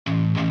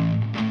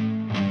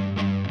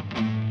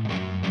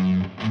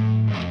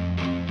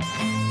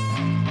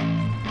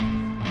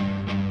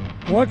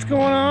What's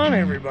going on,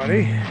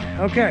 everybody?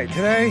 Okay,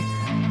 today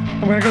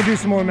I'm gonna go do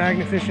some more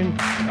magnet fishing,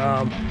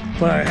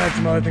 but I had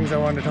some other things I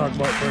wanted to talk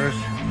about first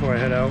before I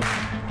head out.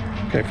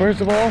 Okay,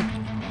 first of all,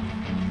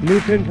 new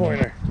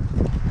pinpointer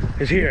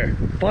is here,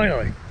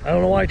 finally. I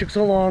don't know why it took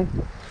so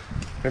long.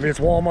 Maybe it's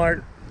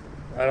Walmart,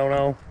 I don't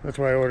know. That's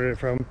where I ordered it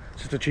from.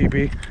 It's just a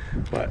cheapie,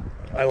 but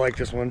I like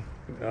this one.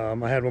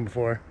 I had one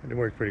before, it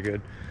worked pretty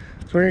good.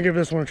 So we're gonna give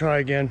this one a try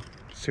again,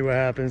 see what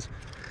happens.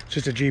 It's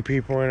just a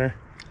GP pointer.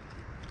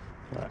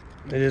 But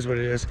it is what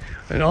it is.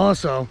 And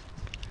also,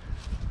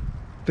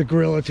 the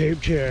Gorilla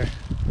Tape chair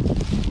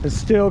is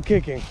still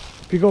kicking.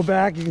 If you go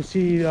back, you can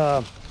see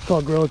it's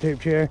called Gorilla Tape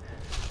chair.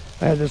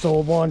 I had this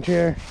old lawn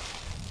chair.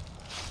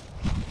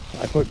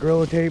 I put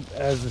Gorilla Tape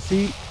as the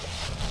seat.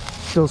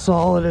 Still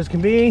solid as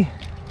can be.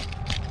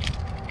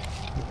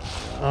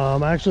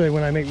 Actually,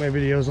 when I make my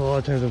videos, a lot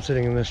of times I'm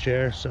sitting in this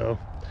chair. So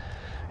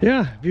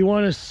yeah, if you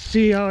want to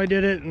see how I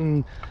did it,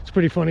 and it's a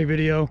pretty funny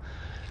video,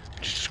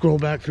 just scroll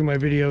back through my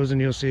videos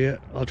and you'll see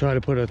it. I'll try to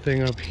put a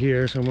thing up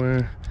here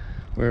somewhere,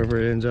 wherever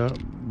it ends up.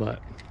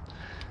 But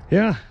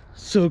yeah,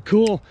 so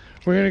cool.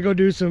 We're gonna go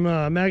do some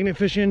magnet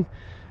fishing.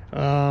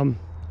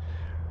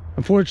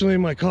 Unfortunately,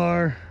 my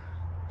car,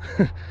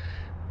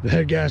 the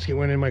head gasket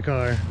went in my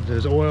car.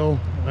 There's oil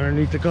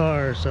underneath the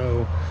car,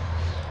 so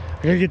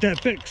I gotta get that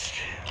fixed.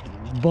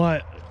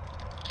 But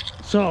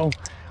so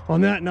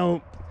on that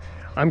note,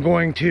 I'm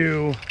going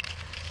to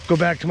go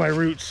back to my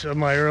roots of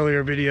my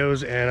earlier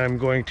videos, and I'm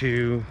going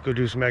to go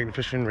do some magnet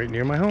fishing right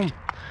near my home.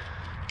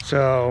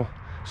 So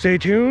stay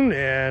tuned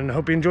and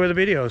hope you enjoy the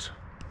videos.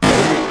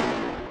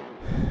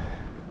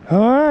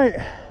 All right,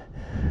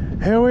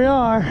 here we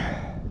are.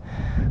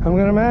 I'm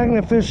gonna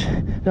magnet fish.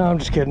 No, I'm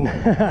just kidding.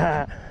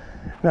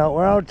 No,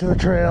 we're out to the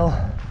trail.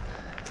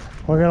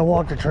 We're gonna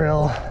walk the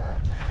trail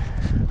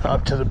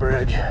up to the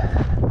bridge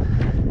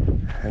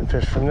and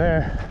fish from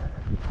there.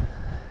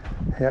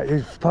 Yeah,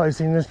 you've probably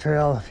seen this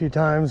trail a few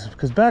times,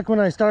 because back when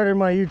I started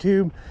my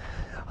YouTube,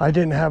 I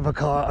didn't have a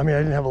car. I mean, I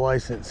didn't have a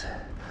license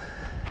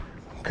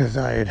because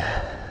I had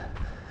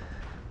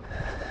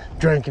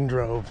drank and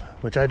drove,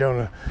 which I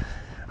don't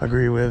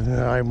agree with, and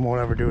I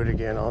won't ever do it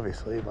again,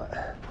 obviously.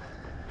 But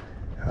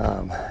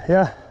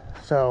yeah,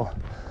 so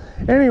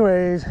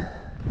anyways,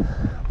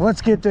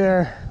 let's get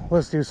there.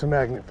 Let's do some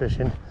magnet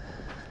fishing.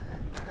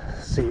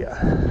 See ya.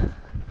 On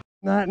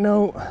that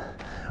note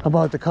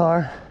about the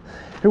car,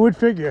 it would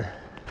figure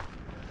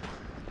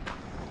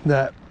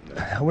that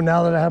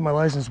now that I have my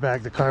license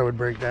back, the car would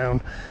break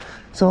down.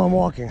 So I'm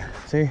walking.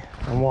 See,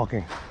 I'm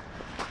walking.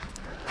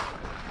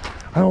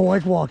 I don't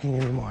like walking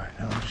anymore.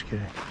 No, I'm just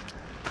kidding.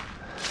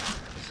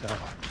 So,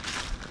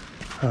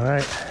 all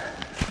right.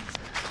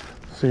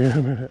 See you in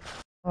a minute.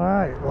 All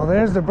right, well,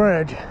 there's the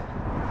bridge.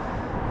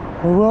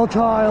 We will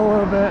try a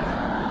little bit.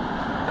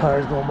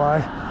 Cars going by.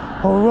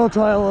 Well, we will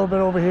try a little bit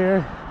over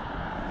here.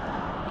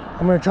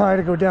 I'm gonna try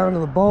to go down to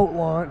the boat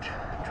launch,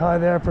 try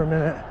there for a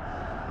minute,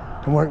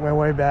 and work my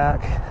way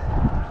back,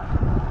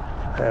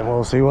 and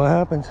we'll see what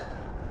happens.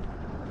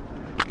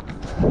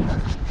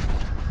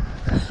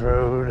 This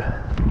road,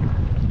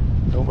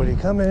 nobody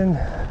coming.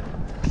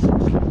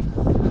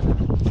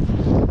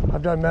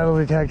 I've done metal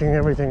detecting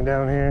everything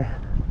down here.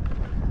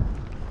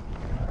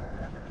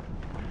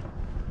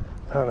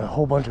 Found a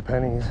whole bunch of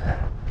pennies,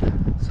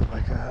 stuff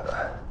like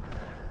that.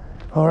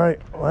 All right,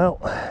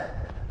 well,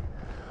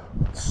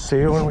 see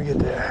you when we get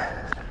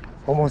there.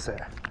 Almost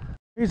there.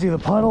 Crazy, the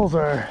puddles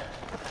are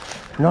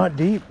not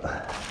deep.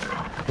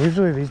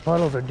 Usually these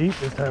puddles are deep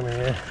this time of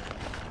year,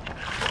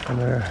 and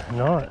they're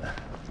not.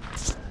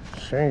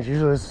 Strange,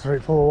 usually it's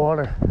straight full of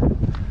water.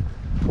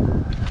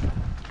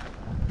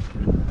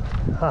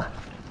 Huh.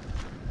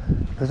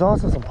 There's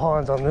also some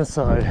ponds on this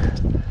side.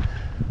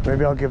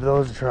 Maybe I'll give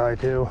those a try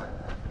too.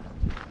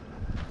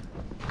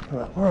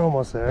 But we're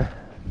almost there.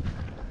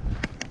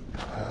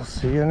 I'll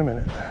see you in a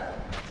minute.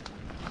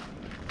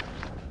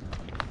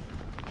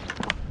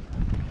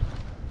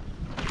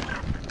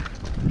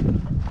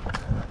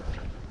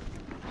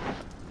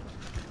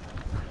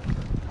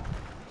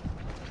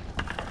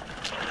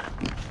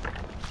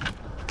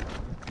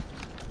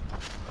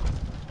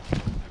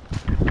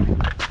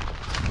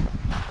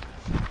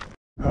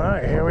 All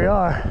right, here we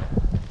are.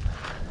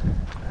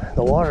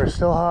 The water is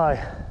still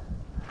high,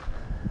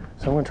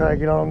 so I'm gonna try to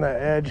get on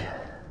that edge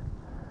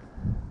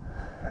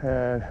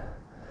and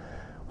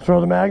throw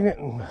the magnet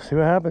and see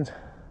what happens.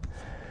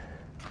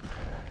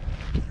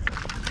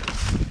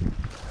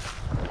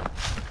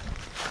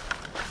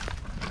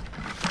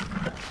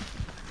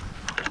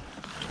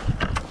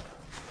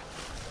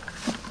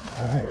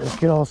 All right, let's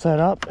get all set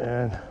up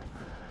and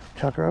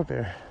chuck her up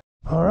there.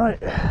 All right,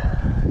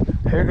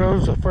 here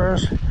goes the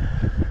first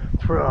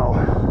throw.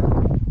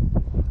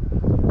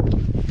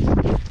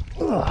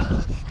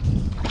 Ugh.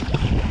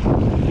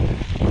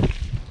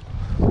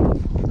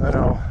 I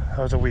know, that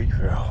was a weak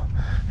throw. All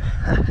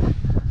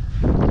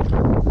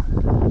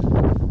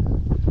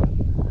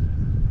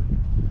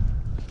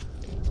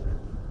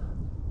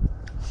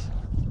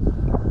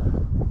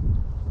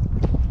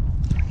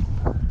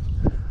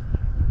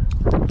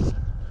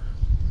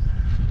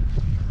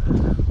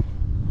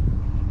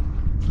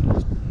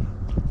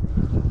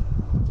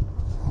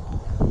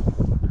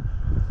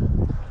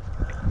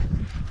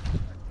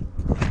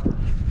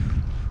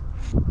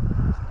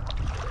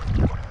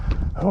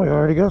Oh, we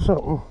already got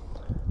something.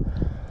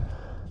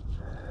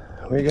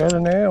 We got a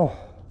nail.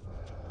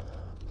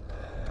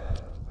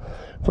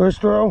 First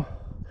throw,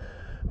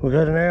 we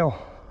got a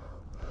nail.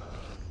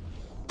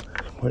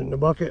 Put it in the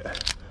bucket.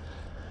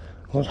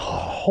 Let's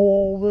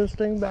haul this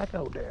thing back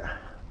out there.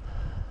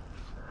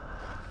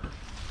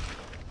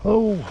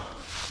 Oh,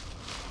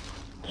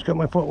 just got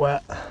my foot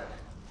wet.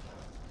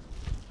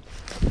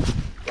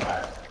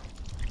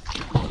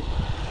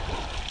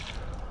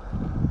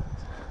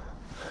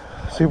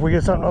 See if we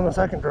get something on the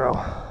second throw.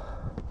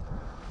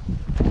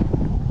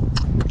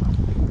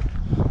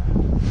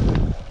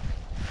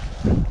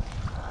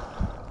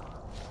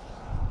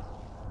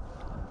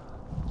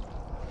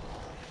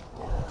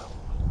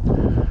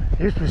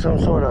 Used to be some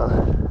sort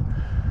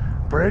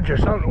of bridge or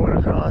something went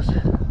across.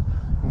 You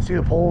can see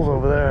the poles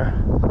over there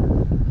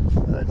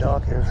where the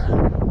dock is.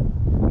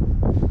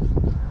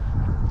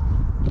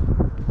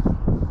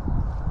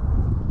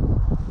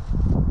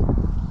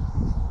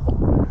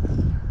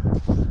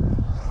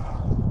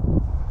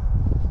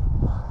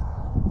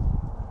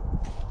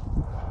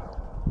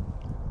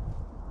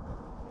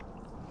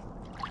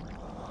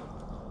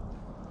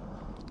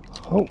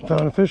 Oh,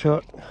 found a fish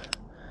hook.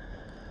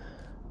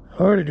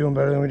 Already doing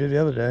better than we did the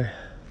other day.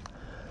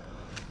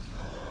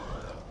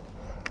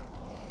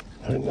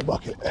 Put it in the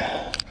bucket.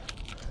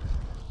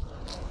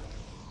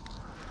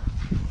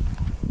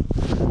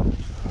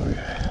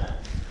 Okay.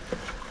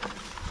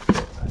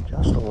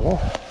 Just a little.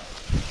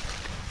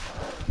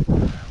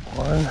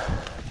 1,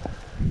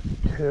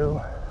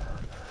 2,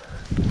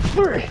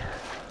 3.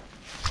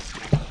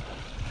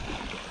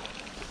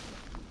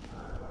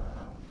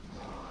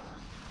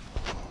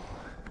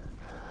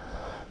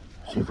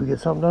 See if we get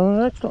something done on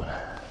the next one.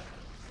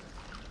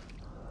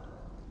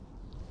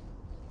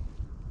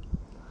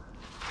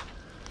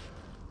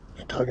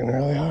 It's tugging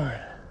really hard.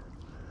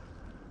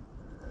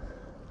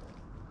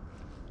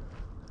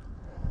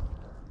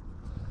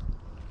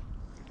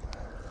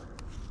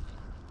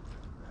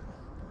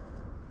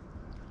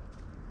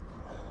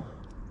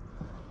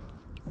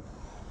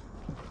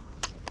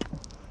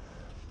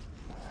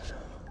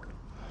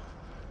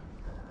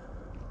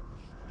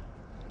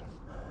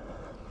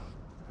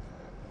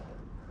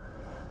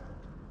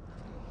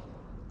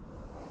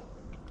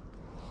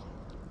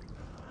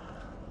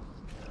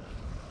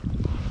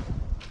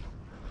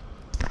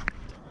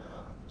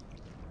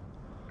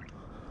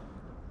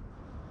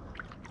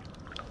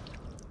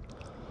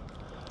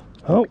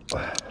 Oh,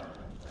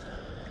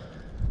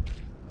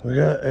 we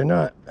got a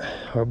nut,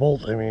 or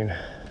bolt, I mean.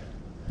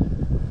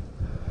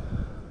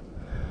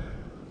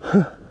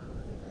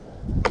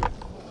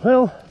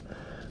 Well,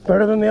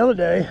 better than the other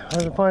day. I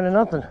wasn't finding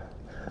nothing.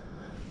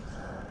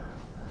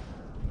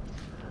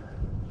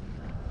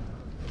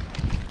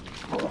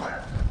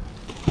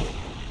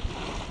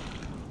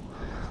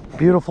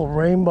 Beautiful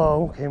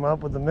rainbow came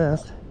up with the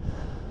mist.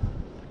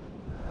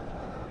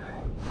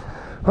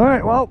 All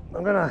right, well,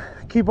 I'm gonna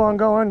keep on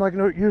going like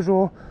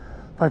usual.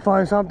 If I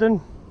find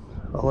something,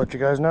 I'll let you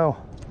guys know.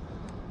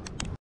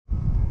 I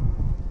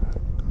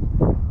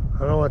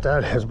don't know what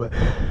that is, but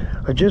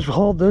I just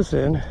hauled this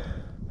in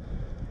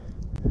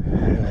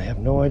and I have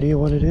no idea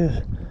what it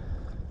is.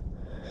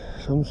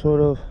 Some sort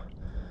of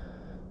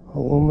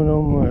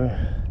aluminum, or,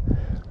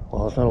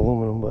 well, it's not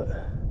aluminum, but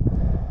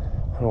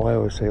I don't know why I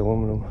always say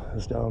aluminum.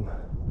 It's dumb.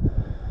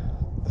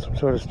 Some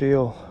sort of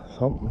steel,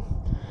 something.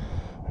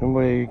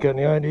 Anybody got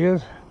any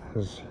ideas?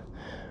 Because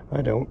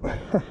I don't.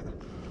 Alright,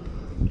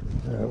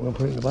 I'm gonna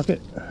put it in the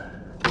bucket.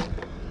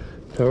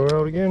 Throw it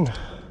out again.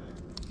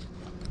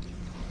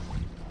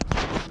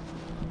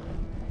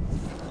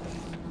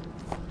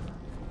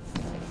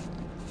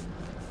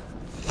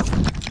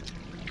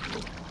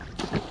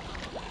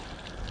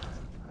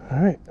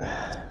 Alright,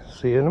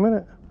 see you in a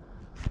minute.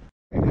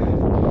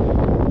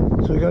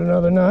 So we got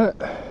another nut.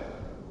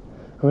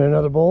 I mean,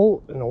 another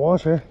bolt and a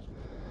washer.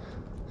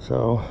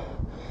 So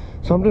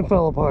something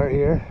fell apart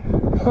here.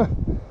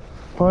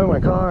 Probably my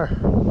car.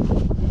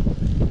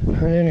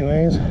 But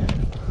anyways,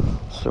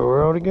 so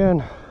we're out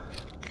again.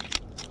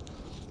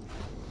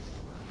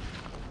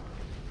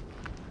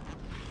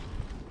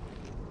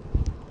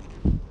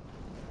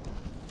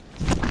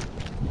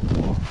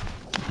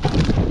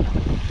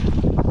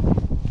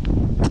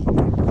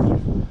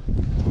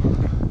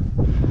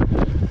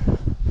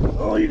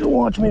 Oh, you can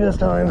watch me this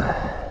time.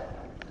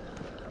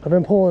 I've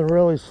been pulling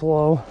really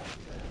slow.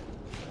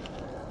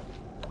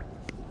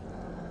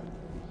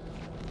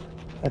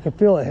 I can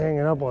feel it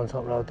hanging up on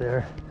something out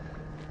there.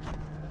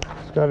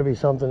 It's got to be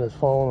something that's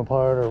fallen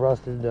apart or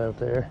rusted out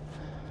there.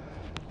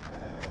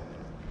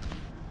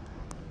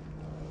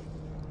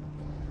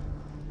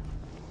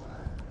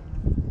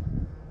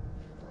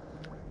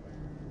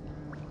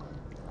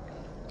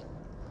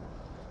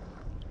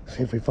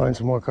 See if we find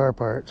some more car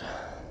parts.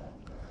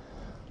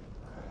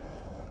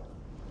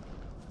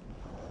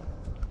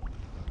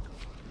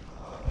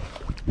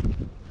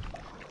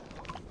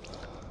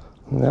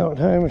 And that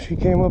time she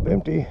came up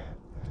empty.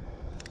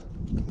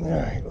 All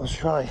right, let's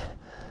try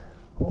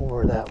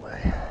over that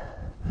way.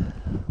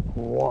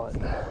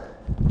 1,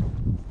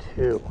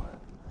 2,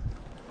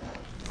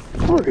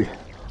 Hurry.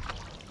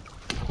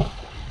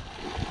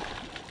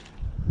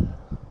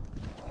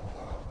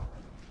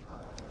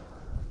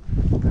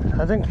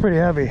 That thing's pretty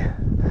heavy.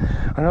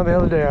 I know the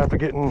other day after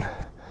getting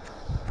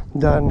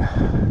done,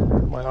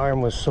 my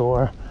arm was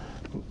sore.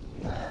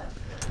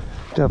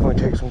 Definitely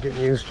takes some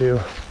getting used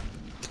to.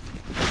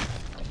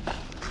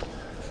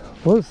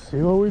 Let's see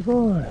what we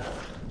find.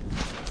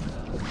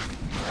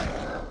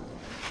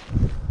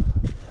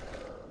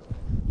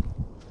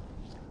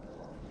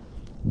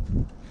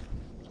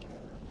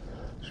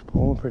 It's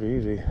pulling pretty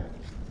easy.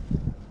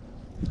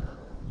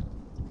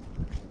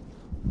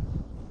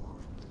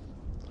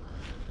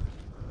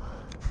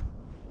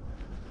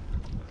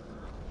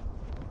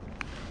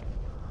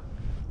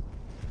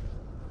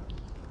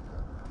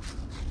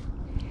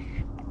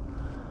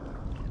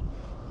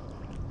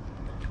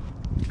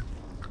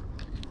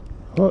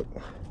 Look,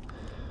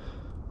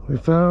 we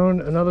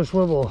found another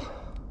swivel.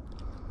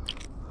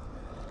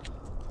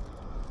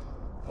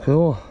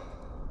 Cool.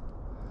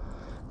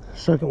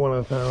 Second one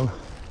I found.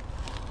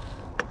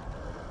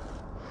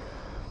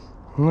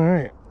 All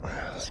right,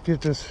 let's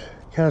get this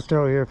cast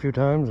out here a few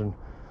times and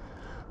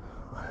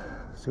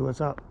see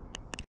what's up.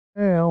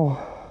 Well,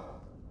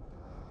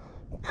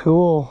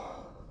 cool.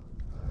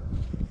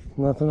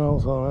 Nothing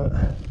else on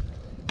it.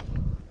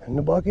 In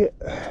the bucket.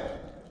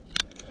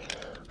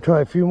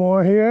 Try a few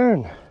more here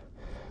and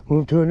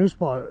move to a new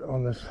spot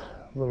on this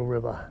little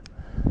river.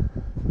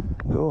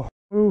 Cool.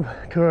 Move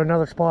to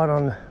another spot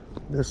on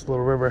this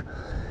little river.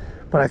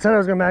 But I said I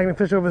was gonna magnet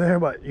fish over there,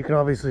 but you can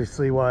obviously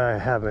see why I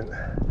haven't.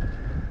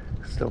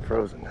 It's still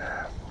frozen.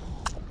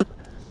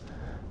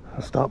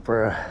 I'll stop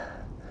for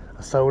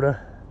a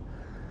soda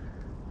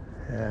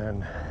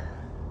and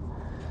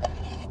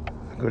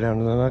go down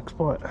to the next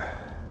spot.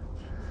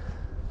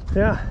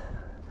 Yeah,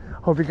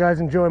 hope you guys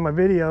enjoy my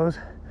videos.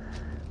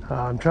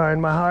 I'm trying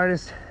my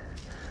hardest,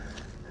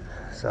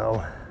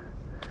 so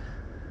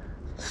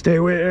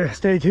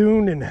stay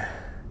tuned and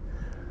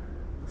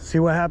see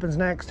what happens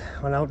next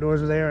on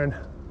Outdoors with Aaron.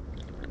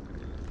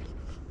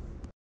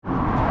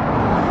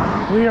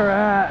 We are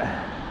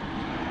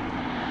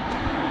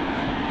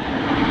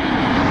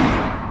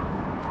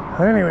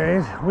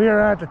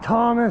at, the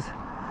Thomas,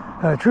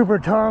 Trooper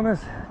Thomas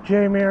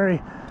J.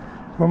 Mary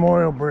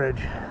Memorial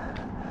Bridge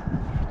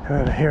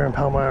here in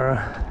Palmyra,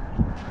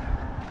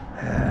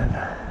 and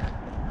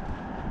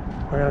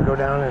we're gonna go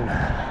down and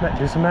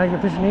do some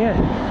magnet fishing here.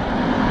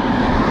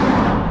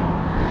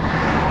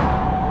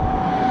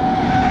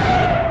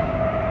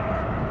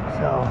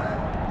 So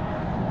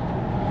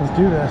let's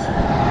do this.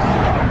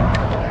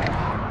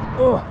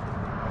 Oh,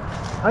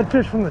 I'd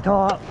fish from the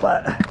top,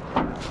 but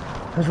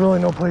there's really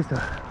no place to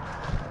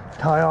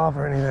tie off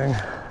or anything.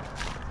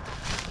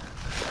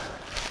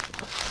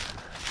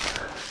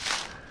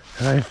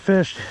 And I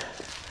fished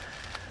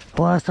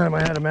the last time I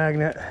had a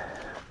magnet.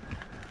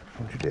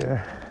 Don't you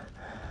dare.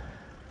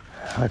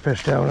 I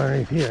fished down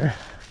underneath here.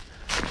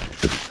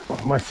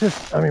 My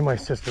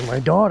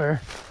daughter,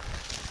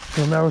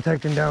 was metal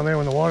detecting down there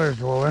when the water's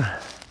lower,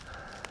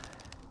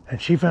 and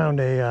she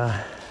found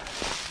a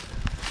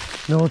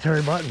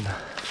military button.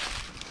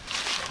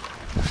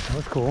 That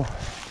was cool.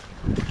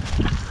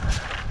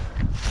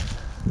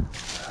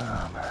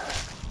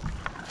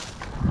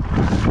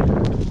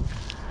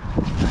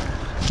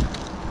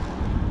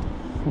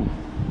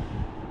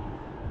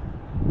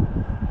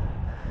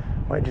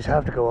 Might just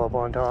have to go up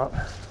on top.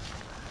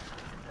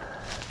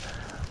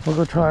 We'll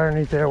go try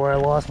underneath there where I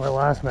lost my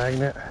last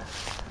magnet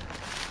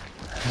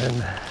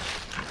and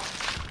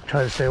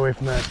try to stay away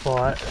from that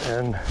spot.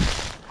 And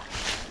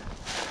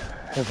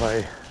if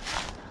I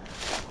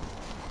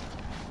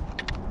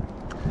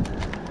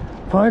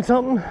find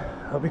something,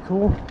 that'll be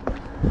cool.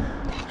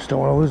 Just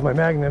don't want to lose my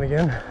magnet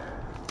again.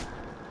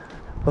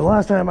 But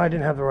last time I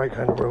didn't have the right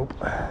kind of rope,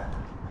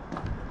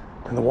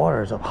 and the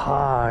water is up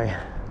high.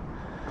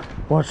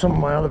 Watch some of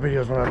my other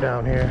videos when I'm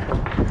down here.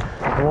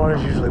 The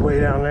water's usually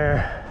way down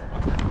there.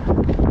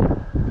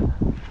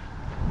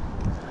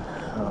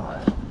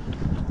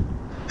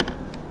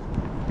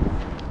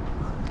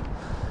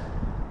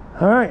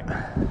 All right,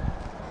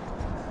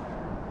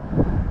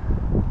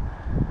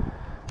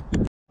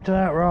 to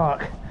that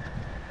rock.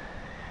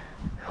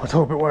 Let's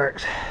hope it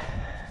works.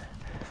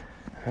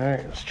 All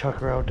right, let's chuck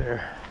her out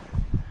there.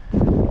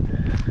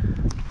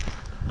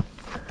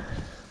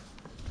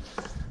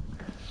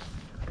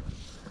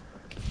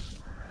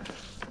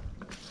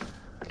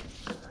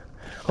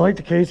 I like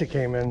the case it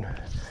came in,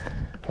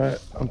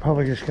 but I'm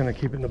probably just gonna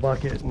keep it in the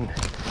bucket and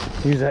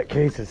use that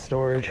case as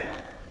storage.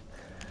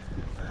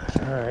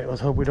 All right, let's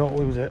hope we don't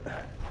lose it.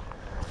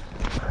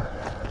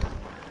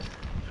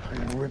 I'm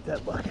gonna rip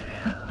that bucket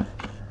out.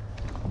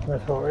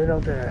 Let's go right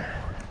out there.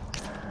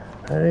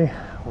 Ready?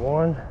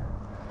 1,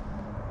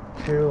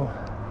 2,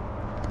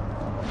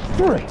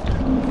 3.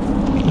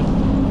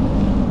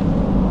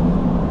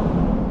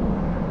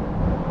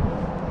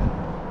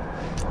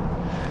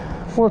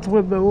 What's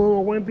with the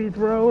little wimpy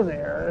throw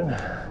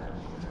there?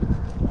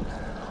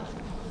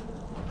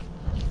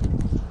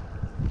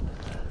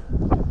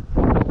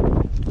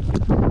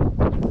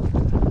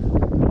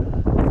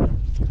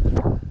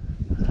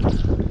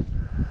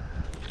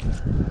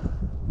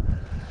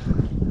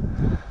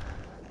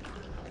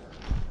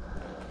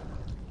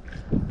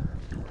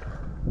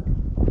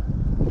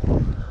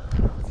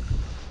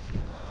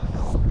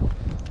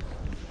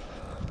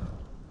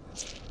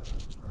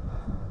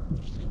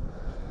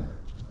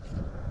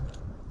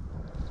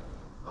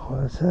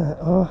 that?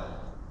 Oh,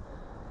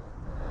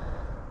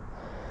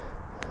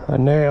 a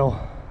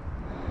nail.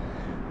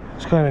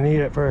 It's kind of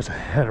neat at first. I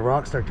had a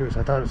rock stuck to it, so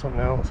I thought it was something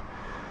else.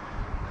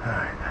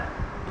 Alright.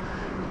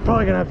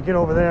 Probably gonna have to get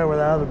over there where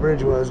the other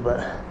bridge was,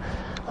 but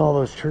all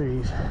those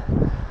trees.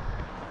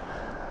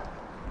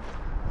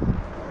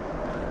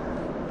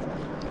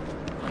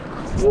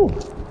 Woo.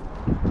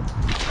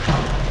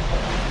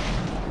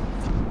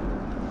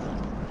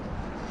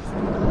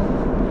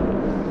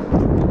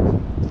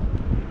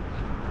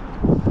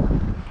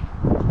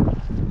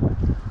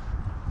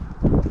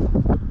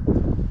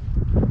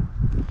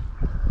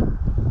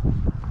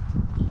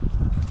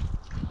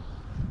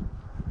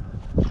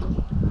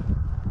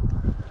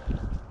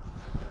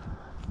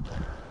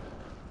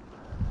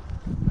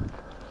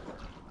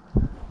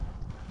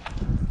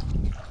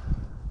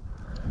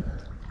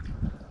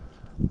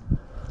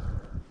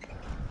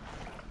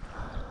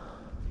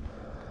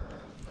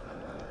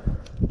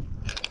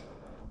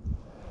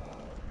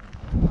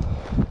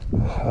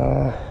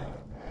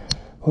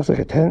 Looks like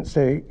a tent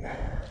stake.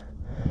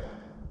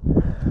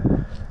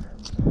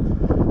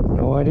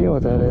 No idea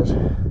what that is.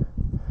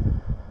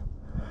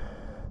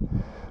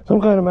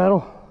 Some kind of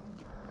metal.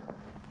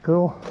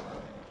 Cool.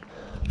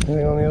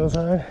 Anything on the other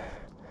side?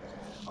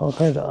 All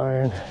kinds of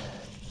iron.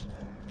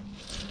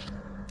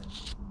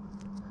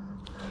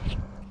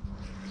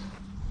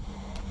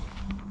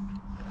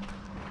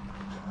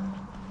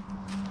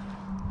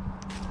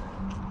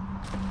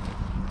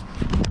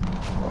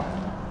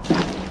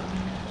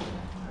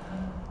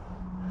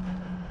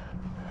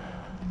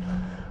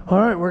 All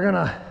right, we're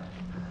gonna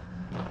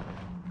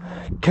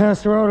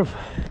cast her out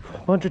a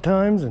bunch of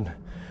times and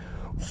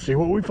see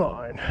what we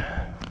find.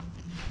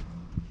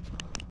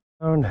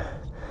 Found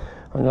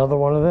another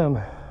one of them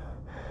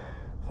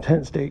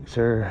tent stakes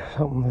or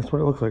something. That's what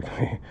it looks like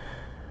to me.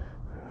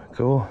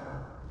 Cool.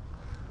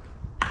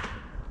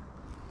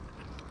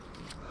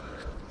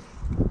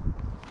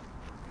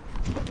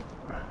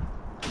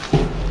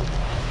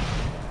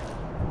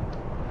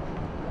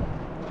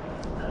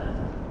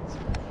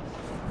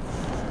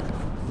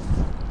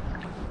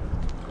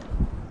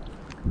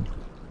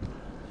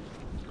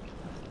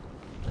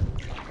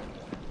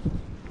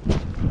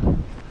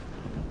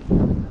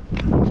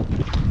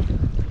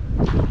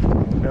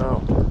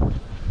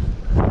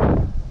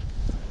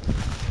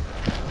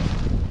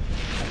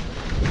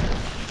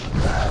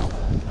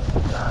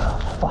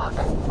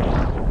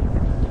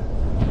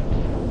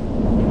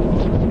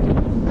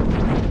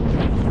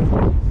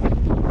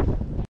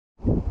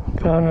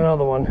 Found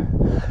another one,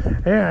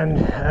 and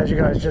as you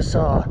guys just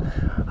saw,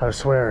 I was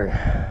swearing.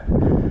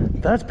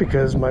 That's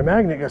because my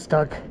magnet got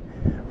stuck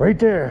right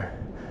there,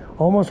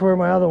 almost where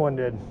my other one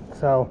did.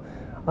 So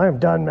I am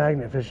done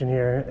magnet fishing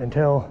here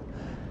until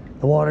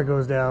the water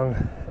goes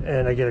down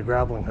and I get a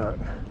grappling hook,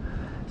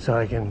 so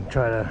I can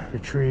try to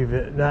retrieve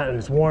it. That, and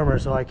it's warmer,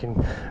 so I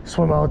can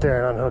swim out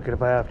there and unhook it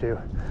if I have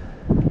to.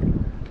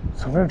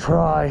 So I'm gonna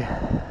try,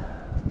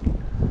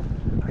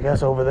 I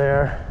guess, over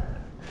there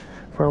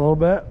for a little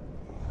bit.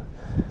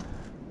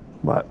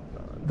 But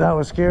that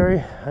was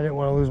scary. I didn't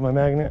want to lose my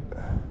magnet.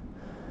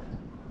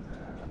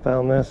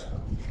 Found this.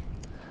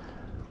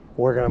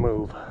 We're gonna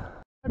move.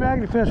 I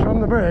magnet fish from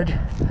the bridge,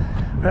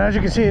 but as you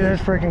can see, there's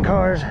freaking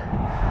cars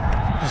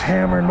just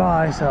hammering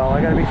by, so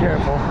I gotta be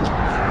careful.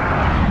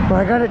 But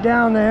I got it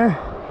down there,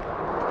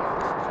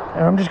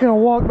 and I'm just gonna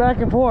walk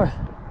back and forth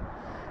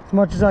as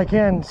much as I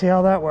can, see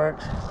how that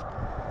works.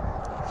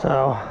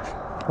 So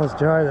let's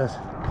try this.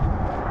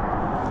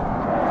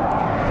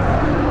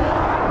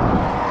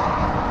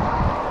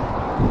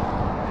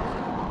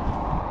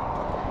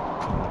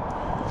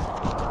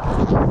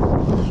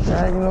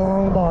 Dragging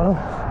along the bottom.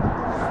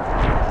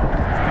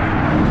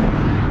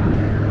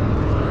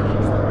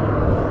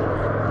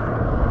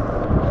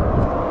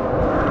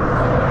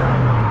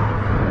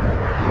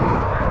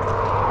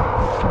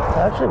 It's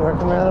actually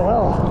working rather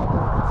well.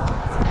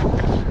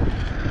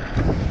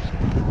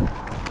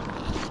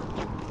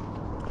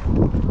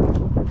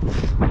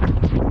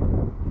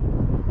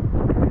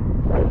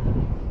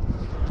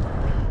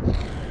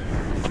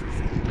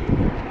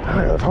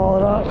 Alright, let's haul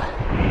it up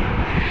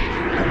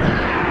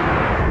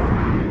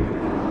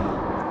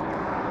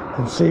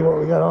and see what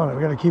we got on it.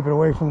 We got to keep it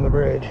away from the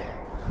bridge.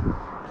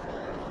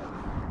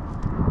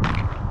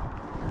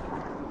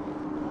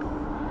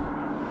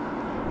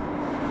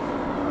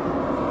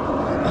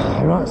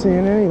 I'm not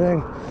seeing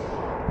anything,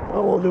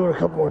 but we'll do it a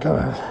couple more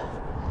times.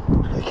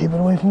 Just keep it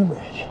away from the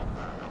bridge.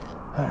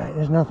 All right,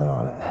 there's nothing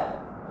on it.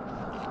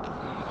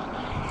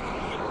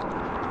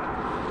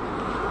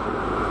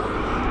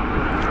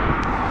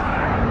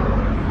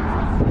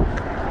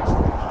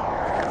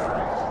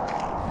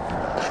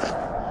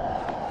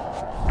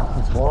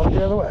 Walk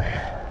the other way.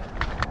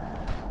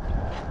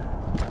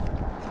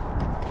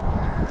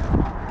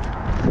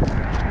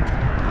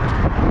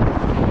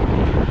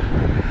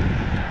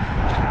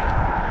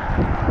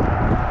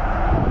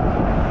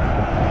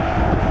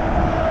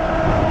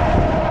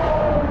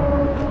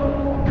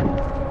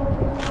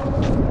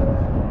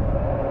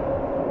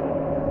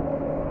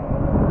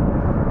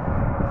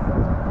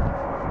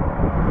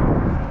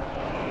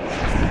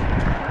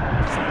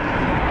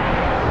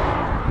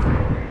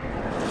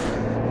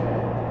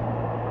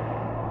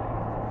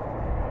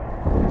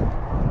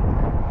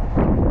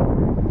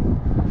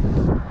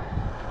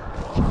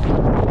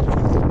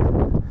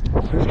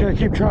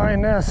 gonna keep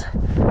trying this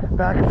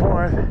back and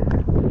forth.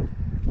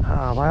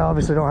 I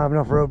obviously don't have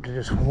enough rope to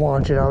just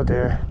launch it out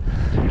there,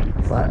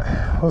 but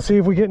we'll see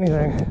if we get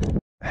anything.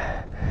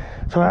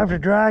 So after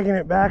dragging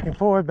it back and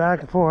forth, I'll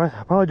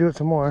probably do it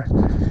some more.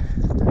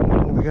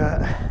 And we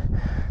got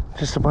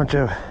just a bunch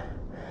of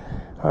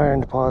iron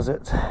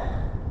deposits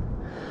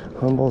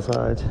on both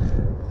sides.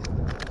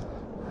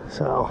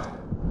 So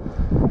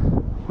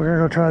we're gonna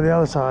go try the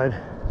other side,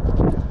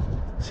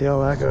 see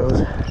how that goes.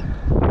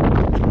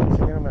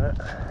 See you in a minute.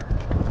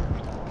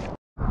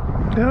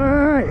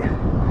 Alright,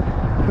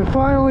 we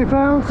finally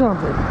found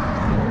something.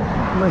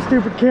 My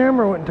stupid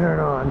camera wouldn't turn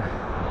on.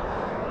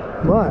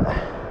 But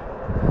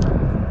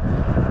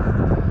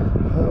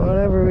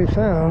whatever we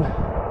found,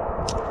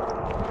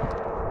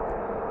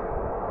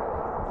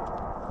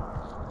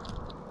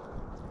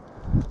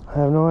 I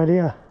have no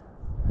idea.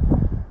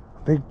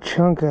 A big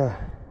chunk of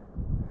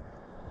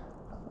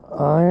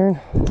iron.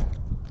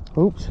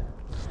 Oops.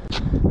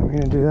 We're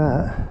gonna do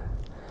that.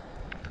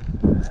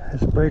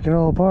 It's breaking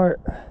all apart.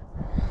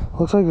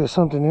 Looks like there's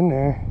something in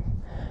there.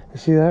 You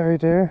see that right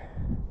there?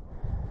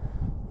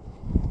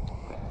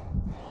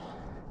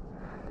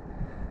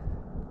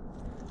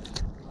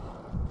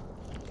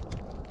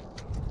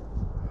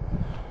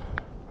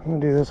 I'm gonna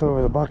do this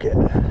over the bucket.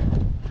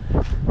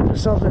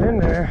 There's something in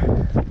there.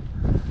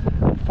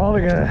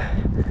 Probably gonna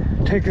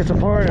take this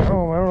apart at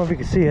home. I don't know if you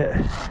can see it.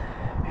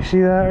 You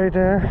see that right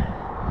there?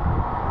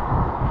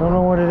 Don't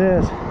know what it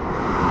is.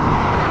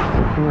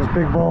 And this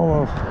big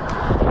ball of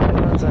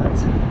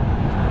nonsense.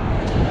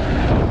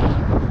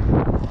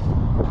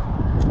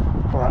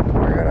 But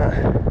we're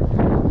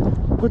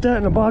gonna put that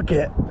in a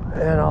bucket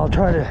and I'll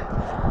try to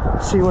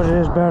see what it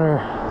is better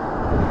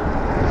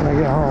when I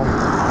get home.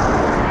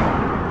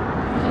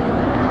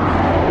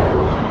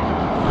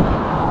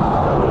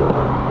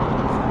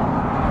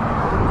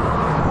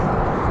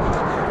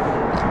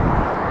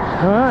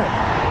 Alright,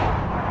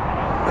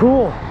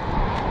 cool.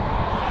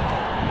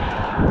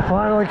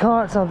 Finally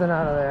caught something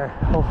out of there.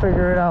 We'll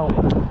figure it out.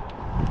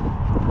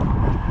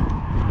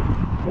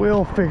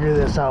 We'll figure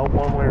this out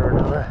one way or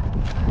another.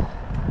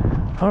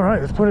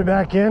 Alright, let's put it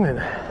back in and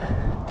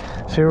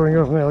see where we can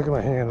go from there. Look at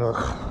my hand. Ugh.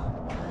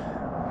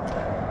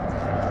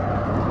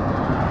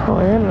 Oh,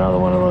 and another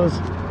one of those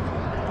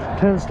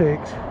tent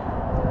stakes.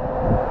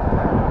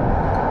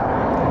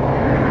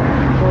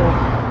 Cool.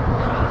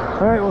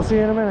 Alright, we'll see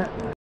you in a minute.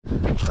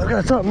 I've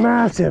got something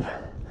massive.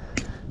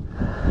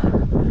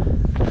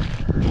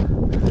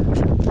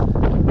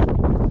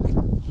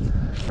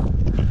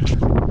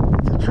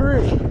 It's a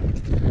tree.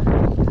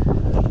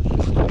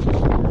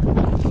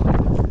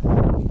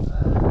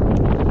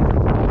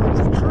 It's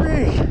a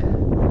tree.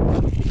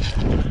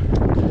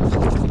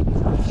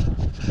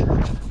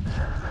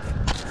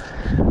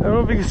 I don't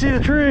know if you can see the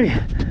tree.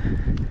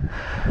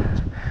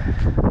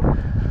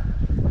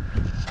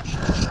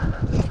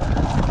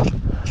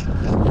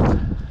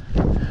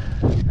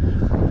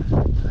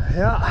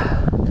 Yeah,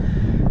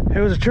 it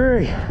was a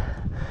tree.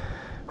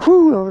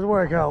 Whew, that was a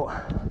workout.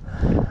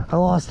 I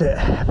lost it,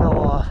 it fell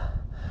off.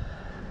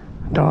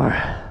 Darn.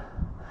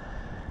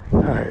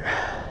 Alright.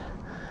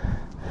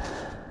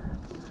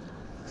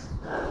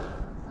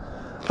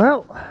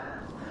 Well,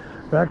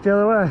 back the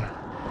other way.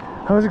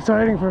 That was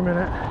exciting for a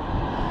minute.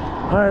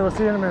 Alright, we'll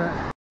see you in a minute.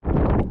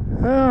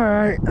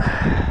 Alright.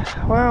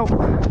 Well,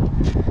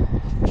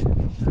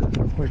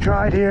 we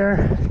tried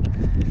here.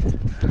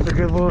 It was a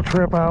good little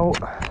trip out.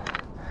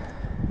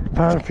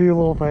 Found a few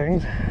little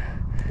things.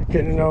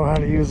 Getting to know how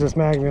to use this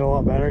magnet a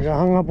lot better. Got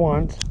hung up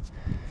once.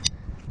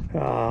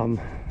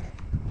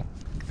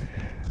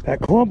 That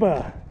clump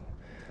of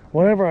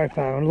whatever I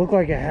found looked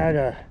like it had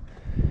a,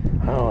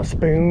 I don't know, a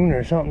spoon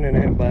or something in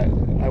it, but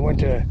I went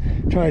to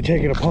try to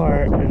take it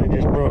apart and it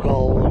just broke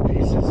all in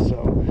pieces.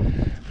 So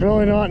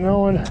really not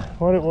knowing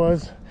what it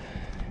was.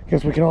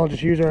 Guess we can all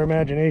just use our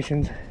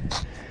imaginations.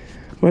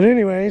 But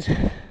anyways,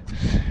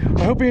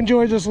 I hope you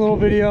enjoyed this little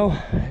video.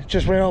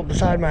 Just ran out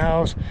beside my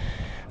house,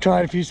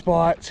 tried a few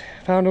spots,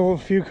 found a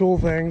few cool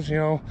things, you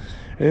know,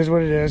 it is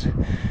what it is.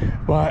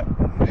 But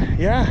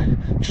yeah,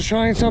 just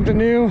trying something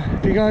new.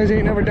 If you guys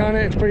ain't never done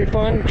it, it's pretty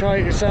fun. Try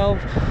it yourself.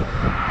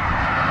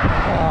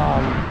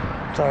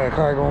 Sorry, a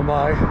car going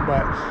by,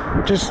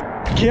 but just,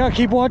 yeah,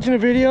 keep watching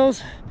the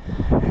videos.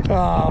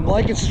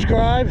 Like and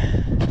subscribe.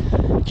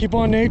 Keep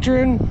on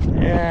naturing,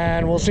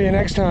 and we'll see you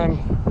next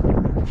time.